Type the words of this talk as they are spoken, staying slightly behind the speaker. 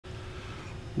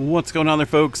What's going on there,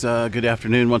 folks? Good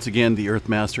afternoon. Once again, the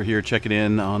Earthmaster here, checking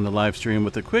in on the live stream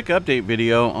with a quick update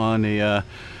video on a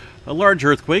large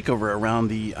earthquake over around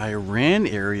the Iran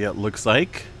area, it looks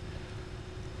like.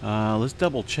 Let's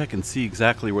double check and see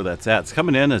exactly where that's at. It's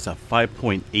coming in as a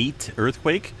 5.8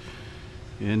 earthquake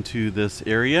into this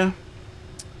area.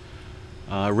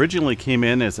 Originally came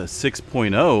in as a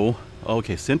 6.0.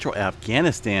 Okay, central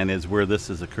Afghanistan is where this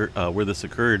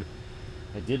occurred.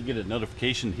 I did get a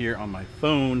notification here on my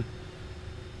phone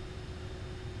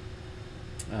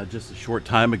just a short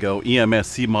time ago.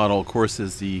 EMSC model, of course,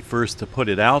 is the first to put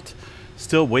it out.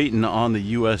 Still waiting on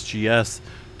the USGS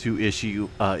to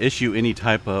issue any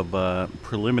type of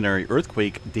preliminary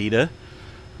earthquake data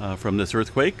from this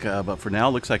earthquake. But for now,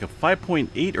 it looks like a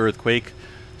 5.8 earthquake.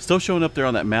 Still showing up there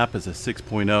on that map as a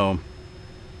 6.0.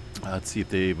 Let's see if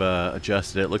they've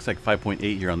adjusted it. It looks like 5.8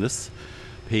 here on this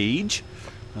page.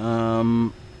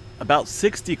 About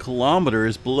 60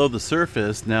 kilometers below the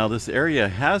surface. Now this area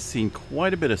has seen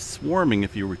quite a bit of swarming,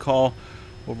 if you recall,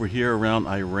 over here around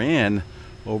Iran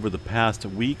over the past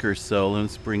week or so.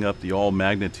 Let's bring up the all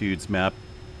magnitudes map,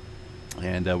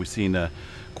 and we've seen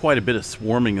quite a bit of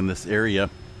swarming in this area.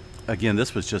 Again,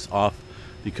 this was just off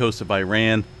the coast of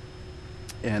Iran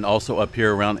and also up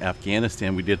here around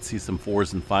Afghanistan. We did see some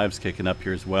 4s and 5s kicking up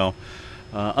here as well.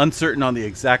 Uncertain on the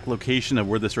exact location of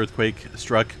where this earthquake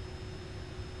struck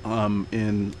on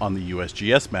the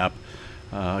USGS map.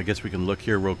 I guess we can look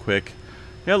here real quick.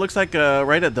 Yeah, it looks like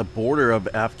right at the border of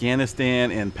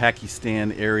Afghanistan and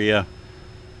Pakistan area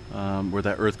where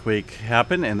that earthquake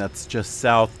happened, and that's just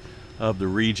south of the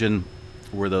region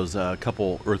where those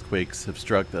couple earthquakes have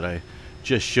struck that I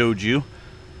just showed you.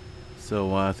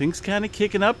 So things kind of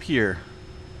kicking up here.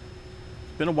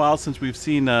 It's been a while since we've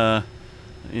seen an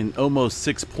almost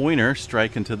 6-pointer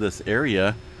strike into this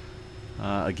area.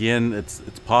 Again, it's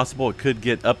possible it could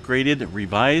get upgraded,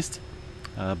 revised,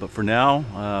 but for now,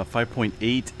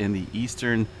 5.8 in the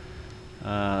eastern,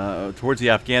 towards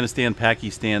the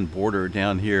Afghanistan-Pakistan border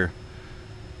down here.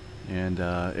 And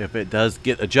if it does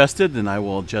get adjusted, then I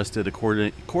will adjust it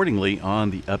accordingly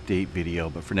on the update video.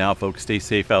 But for now, folks, stay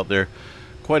safe out there.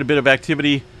 Quite a bit of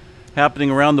activity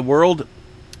happening around the world.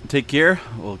 Take care.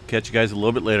 We'll catch you guys a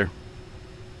little bit later.